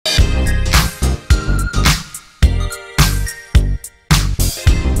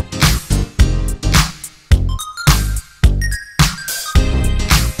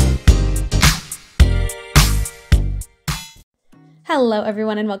Hello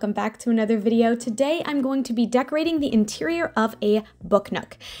everyone and welcome back to another video. Today I'm going to be decorating the interior of a book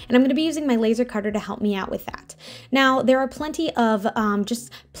nook, and I'm going to be using my laser cutter to help me out with that. Now there are plenty of just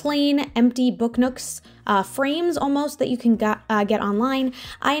plain empty book nooks, frames almost, that you can get online.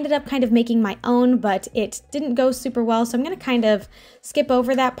 I ended up kind of making my own, but it didn't go super well, so I'm going to kind of skip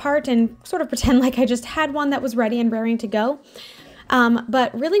over that part and sort of pretend like I just had one that was ready and raring to go.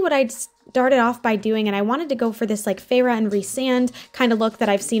 But really what I started off by doing, and I wanted to go for this like Feyre and Resand kind of look that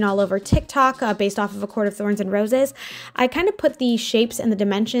I've seen all over TikTok based off of A Court of Thorns and Roses. I kind of put the shapes and the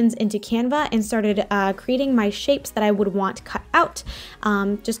dimensions into Canva and started creating my shapes that I would want cut out,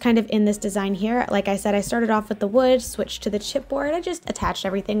 just kind of in this design here. Like I said, I started off with the wood, switched to the chipboard. I just attached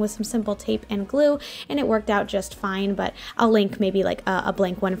everything with some simple tape and glue, and it worked out just fine, but I'll link maybe like a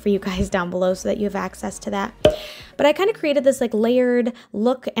blank one for you guys down below so that you have access to that. But I kind of created this like layered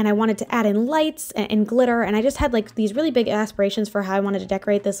look, and I wanted to add in lights and glitter, and I just had like these really big aspirations for how I wanted to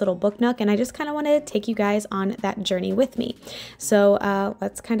decorate this little book nook, and I just kind of wanted to take you guys on that journey with me. So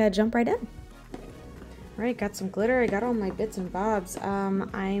let's kind of jump right in. All right, got some glitter. I got all my bits and bobs.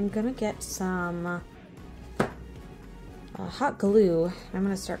 I'm gonna get some hot glue. I'm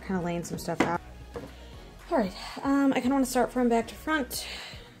gonna start kind of laying some stuff out. All right, I kind of want to start from back to front,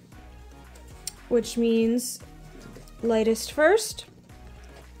 which means lightest first.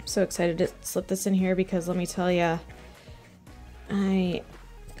 I'm so excited to slip this in here because let me tell you, I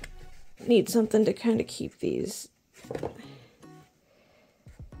need something to kind of keep these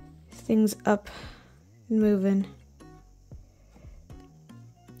things up and moving.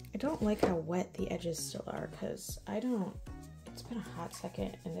 I don't like how wet the edges still are because it's been a hot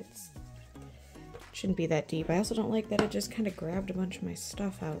second and it shouldn't be that deep. I also don't like that it just kind of grabbed a bunch of my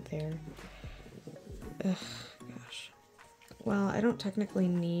stuff out there. Ugh, gosh. Well, I don't technically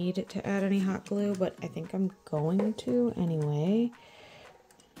need to add any hot glue, but I think I'm going to anyway.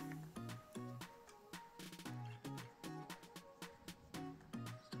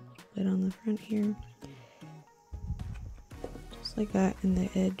 Just a little bit on the front here. Just like that in the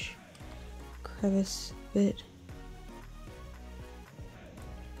edge crevice bit.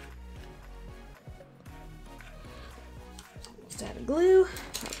 Just add a glue,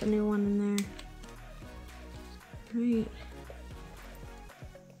 pop the new one in there. Right.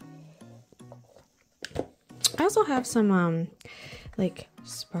 I also have some like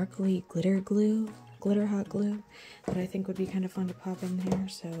sparkly glitter hot glue that I think would be kind of fun to pop in here.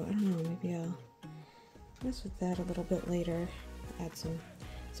 So I don't know, maybe I'll mess with that a little bit later. Add some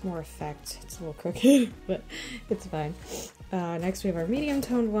more effect. It's a little crooked, but it's fine. Next we have our medium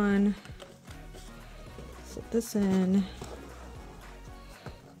toned one. Slip this in.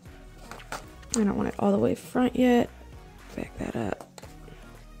 I don't want it all the way front yet. Back that up.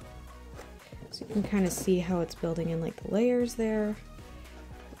 So you can kind of see how it's building in like the layers there,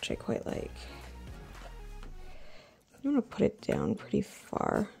 which I quite like. I'm gonna put it down pretty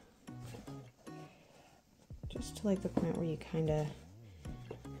far. Just to like the point where you kind of,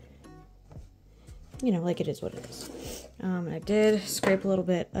 you know, like it is what it is. I did scrape a little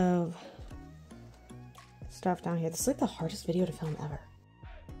bit of stuff down here. This is like the hardest video to film ever.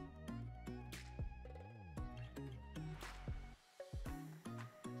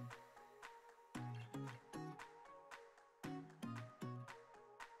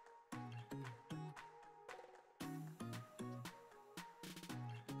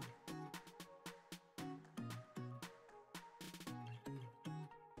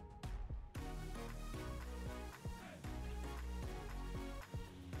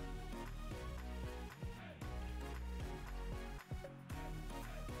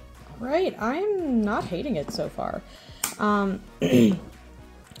 Right, I'm not hating it so far. I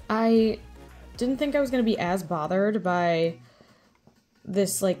didn't think I was going to be as bothered by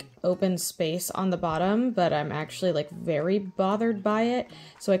this like open space on the bottom, but I'm actually like very bothered by it.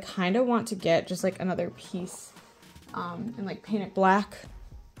 So I kind of want to get just like another piece and like paint it black.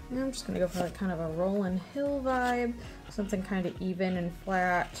 And I'm just going to go for like kind of a rolling hill vibe, something kind of even and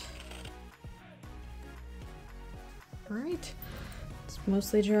flat. All right. It's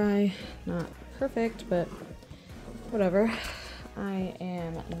mostly dry, not perfect, but whatever. I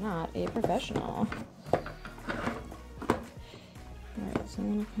am not a professional. Alright, so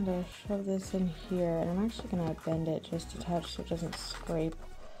I'm gonna kind of shove this in here, and I'm actually gonna bend it just a touch so it doesn't scrape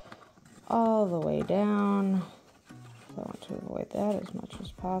all the way down. I want to avoid that as much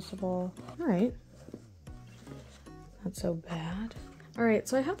as possible. Alright, not so bad. Alright,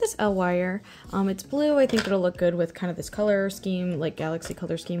 so I have this L wire. It's blue. I think it'll look good with kind of this color scheme, like galaxy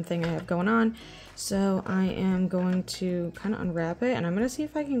color scheme thing I have going on. So I am going to kind of unwrap it, and I'm going to see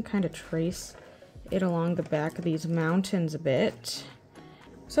if I can kind of trace it along the back of these mountains a bit.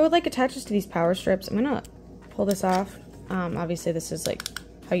 So it like attaches to these power strips. I'm gonna pull this off. Obviously this is like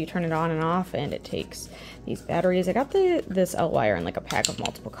how you turn it on and off, and it takes these batteries. I got this L wire in like a pack of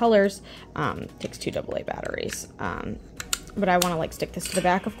multiple colors. Takes 2 AA batteries. But I want to like stick this to the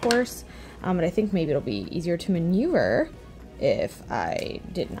back, of course. But I think maybe it'll be easier to maneuver if I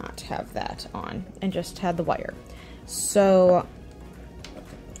did not have that on and just had the wire. So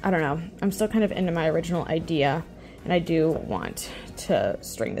I don't know. I'm still kind of into my original idea, and I do want to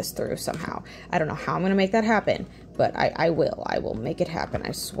string this through somehow. I don't know how I'm going to make that happen, but I will. I will make it happen,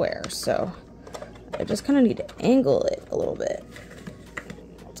 I swear. So I just kind of need to angle it a little bit.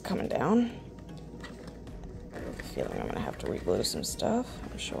 It's coming down. I have a feeling I'm going to have to re-glue some stuff,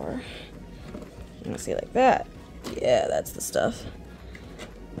 I'm sure. I'm going to see like that. Yeah, that's the stuff.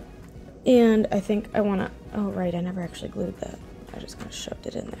 And I think I want to... Oh, right, I never actually glued that. I just kind of shoved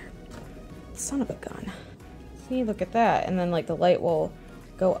it in there. Son of a gun. See, look at that. And then, like, the light will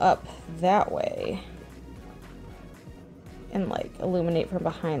go up that way and, like, illuminate from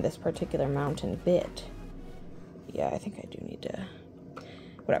behind this particular mountain bit. Yeah, I think I do need to...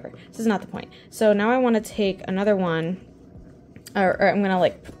 Whatever. This is not the point. So now I want to take another one, or I'm going to,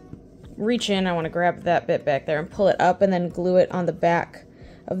 like, reach in. I want to grab that bit back there and pull it up and then glue it on the back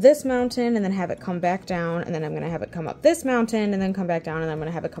of this mountain, and then have it come back down, and then I'm going to have it come up this mountain and then come back down, and then I'm going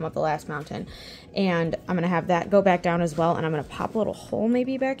to have it come up the last mountain, and I'm going to have that go back down as well, and I'm going to pop a little hole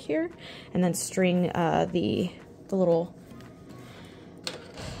maybe back here and then string the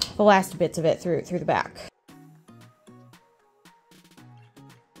last bits of it through the back.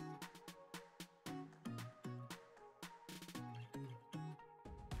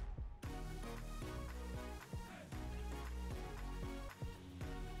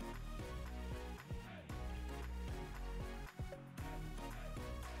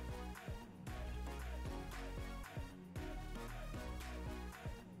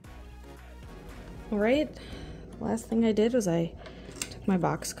 Alright, last thing I did was I took my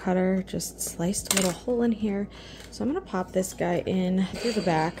box cutter, just sliced a little hole in here. So I'm going to pop this guy in through the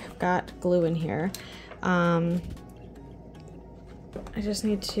back. I've got glue in here. I just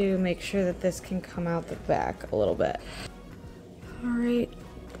need to make sure that this can come out the back a little bit. Alright,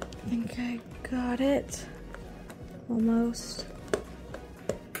 I think I got it. Almost.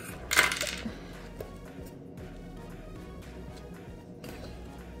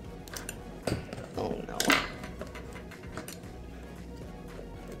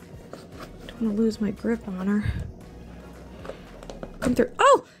 I'm gonna lose my grip on her. Come through.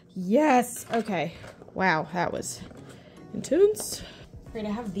 Oh, yes. Okay. Wow, that was intense. Great,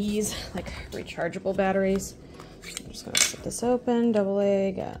 I have these like rechargeable batteries. I'm just gonna set this open. AA.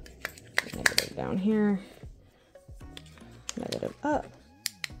 Got negative down here. Negative up.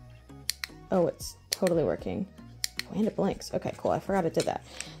 Oh, it's totally working. Oh, and it blinks. Okay, cool. I forgot it did that.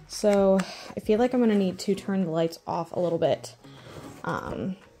 So I feel like I'm gonna need to turn the lights off a little bit.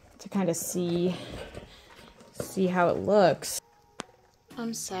 To kind of see how it looks.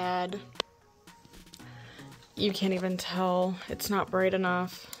 I'm sad. You can't even tell. It's not bright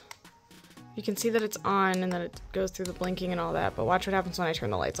enough. You can see that it's on and then it goes through the blinking and all that, but watch what happens when I turn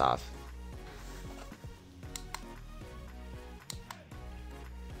the lights off.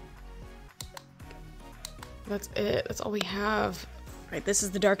 That's it. That's all we have. Right, this is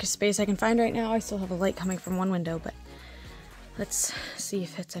the darkest space I can find right now. I still have a light coming from one window, but let's see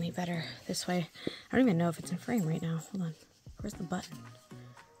if it's any better this way. I don't even know if it's in frame right now. Hold on. Where's the button?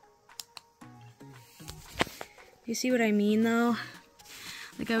 You see what I mean, though?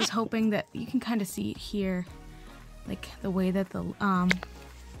 Like, I was hoping that you can kind of see it here. Like, the way that the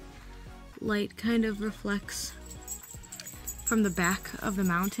light kind of reflects from the back of the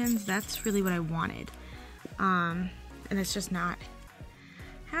mountains. That's really what I wanted. And it's just not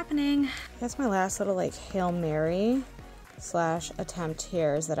happening. That's my last little, like, Hail Mary / attempt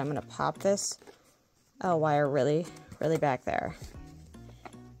here, is that I'm gonna pop this L wire really back there,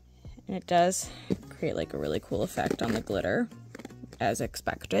 and it does create like a really cool effect on the glitter as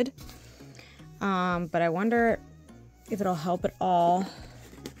expected, but I wonder if it'll help at all.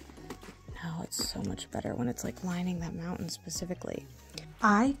 No, it's so much better when it's like lining that mountain specifically.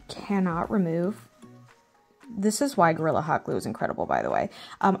 I cannot remove, this is why Gorilla Hot Glue is incredible, by the way.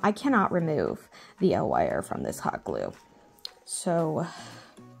 I cannot remove the L wire from this hot glue. So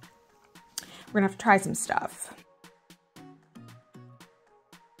we're gonna have to try some stuff.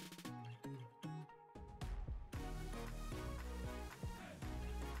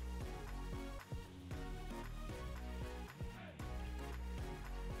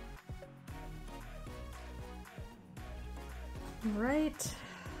 All right,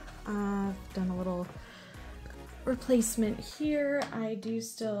 I've done a little replacement here. I'm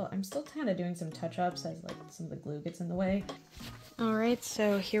still kind of doing some touch-ups as like some of the glue gets in the way. All right,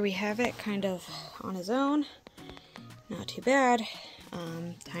 so here we have it kind of on his own. Not too bad.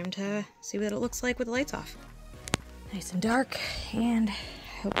 Time to see what it looks like with the lights off. Nice and dark, and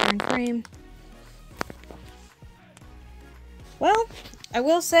I hope we're in frame. Well, I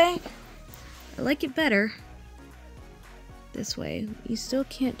will say, I like it better this way. You still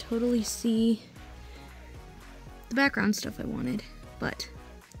can't totally see the background stuff I wanted, but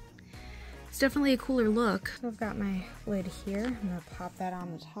it's definitely a cooler look. So I've got my lid here. I'm gonna pop that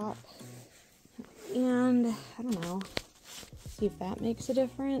on the top. And I don't know, see if that makes a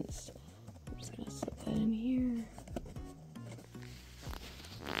difference. I'm just gonna slip that in here.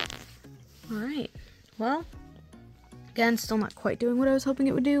 All right, well, again, still not quite doing what I was hoping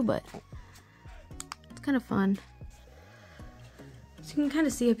it would do, but it's kind of fun. So you can kind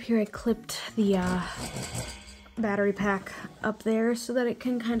of see up here I clipped the battery pack up there so that it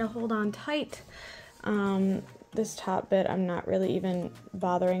can kind of hold on tight. This top bit I'm not really even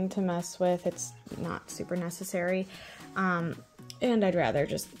bothering to mess with. It's not super necessary. And I'd rather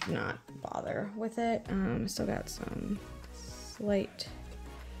just not bother with it. Still got some slight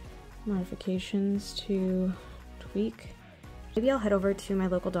modifications to tweak. Maybe I'll head over to my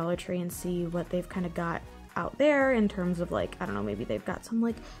local Dollar Tree and see what they've kind of got out there in terms of like, I don't know, maybe they've got some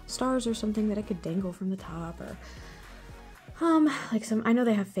like stars or something that I could dangle from the top, or like some, I know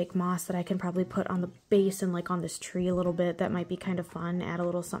they have fake moss that I can probably put on the base and like on this tree a little bit. That might be kind of fun, add a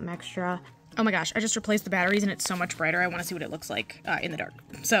little something extra. Oh my gosh, I just replaced the batteries and it's so much brighter. I want to see what it looks like in the dark.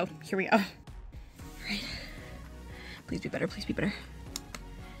 So here we go. All right, please be better, please be better.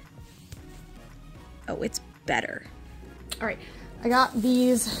 Oh, it's better. All right, I got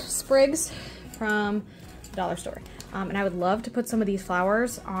these sprigs from the dollar store. And I would love to put some of these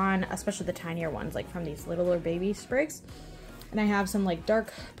flowers on, especially the tinier ones, like from these littler baby sprigs. And I have some like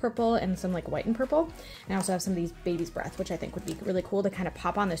dark purple and some like white and purple. And I also have some of these baby's breath, which I think would be really cool to kind of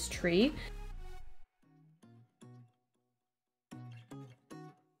pop on this tree.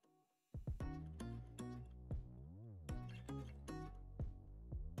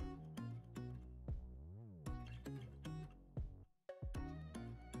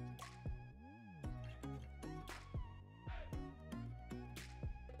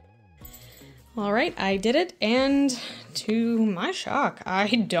 All right, I did it, and to my shock, I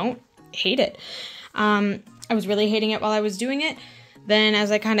don't hate it. I was really hating it while I was doing it. Then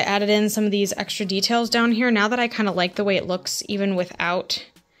as I kind of added in some of these extra details down here, now that I kind of like the way it looks even without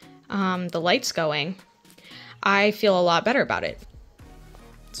the lights going, I feel a lot better about it.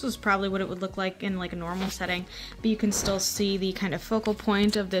 This was probably what it would look like in like a normal setting, but you can still see the kind of focal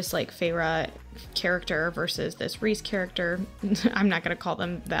point of this like Feyre character versus this Reese character. I'm not going to call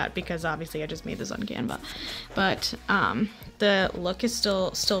them that because obviously I just made this on Canva, but the look is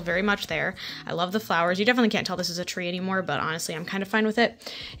still very much there. I love the flowers. You definitely can't tell this is a tree anymore, but honestly I'm kind of fine with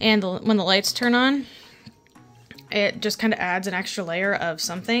it. And when the lights turn on, it just kind of adds an extra layer of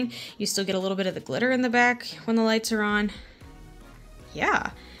something. You still get a little bit of the glitter in the back when the lights are on. Yeah,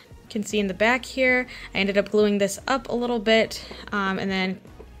 you can see in the back here, I ended up gluing this up a little bit and then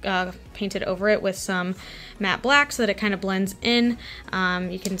painted over it with some matte black so that it kind of blends in.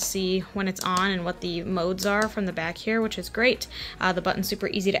 You can see when it's on and what the modes are from the back here, which is great. The button's super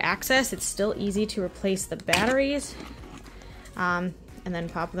easy to access. It's still easy to replace the batteries and then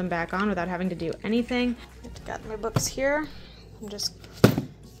pop them back on without having to do anything. I've got my books here. I'm just,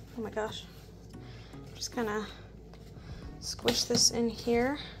 oh my gosh, just kind of squish this in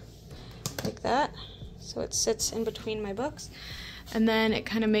here like that so it sits in between my books, and then it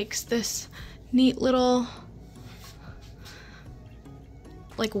kind of makes this neat little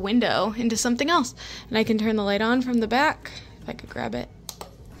like window into something else. And I can turn the light on from the back if I could grab it.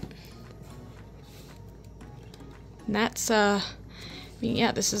 And that's I mean,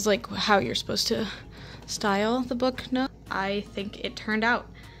 yeah, this is like how you're supposed to style the book Nook. I think it turned out.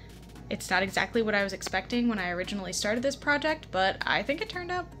 It's not exactly what I was expecting when I originally started this project, but I think it turned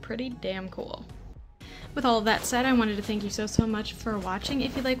out pretty damn cool. With all of that said, I wanted to thank you so much for watching.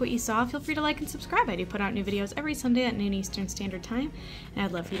 If you like what you saw, feel free to like and subscribe. I do put out new videos every Sunday at noon Eastern Standard Time, and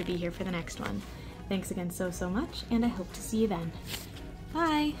I'd love for you to be here for the next one. Thanks again so much, and I hope to see you then.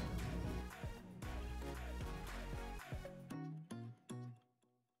 Bye!